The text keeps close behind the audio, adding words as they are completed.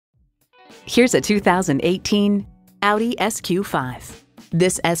Here's a 2018 Audi SQ5.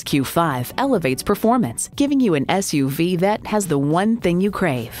 This SQ5 elevates performance, giving you an SUV that has the one thing you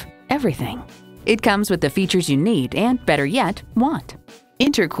crave: everything. It comes with the features you need and, better yet, want.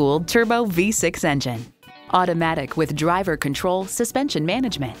 Intercooled turbo V6 engine, automatic with driver control suspension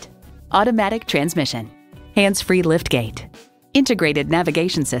management, automatic transmission, hands-free liftgate, integrated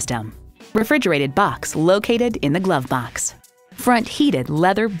navigation system, refrigerated box located in the glove box, front heated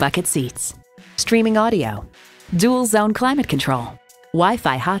leather bucket seats, streaming audio, dual zone climate control,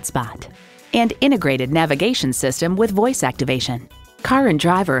 Wi-Fi hotspot, and integrated navigation system with voice activation. Car &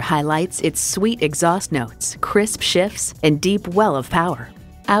 Driver highlights its sweet exhaust notes, crisp shifts, and deep well of power.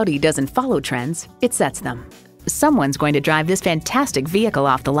 Audi doesn't follow trends, it sets them. Someone's going to drive this fantastic vehicle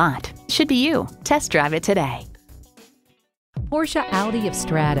off the lot. Should be you. Test drive it today. Porsche Audi of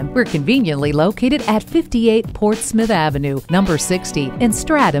Stratham. We're conveniently located at 58 Portsmouth Avenue, number 60 in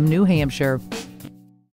Stratham, New Hampshire.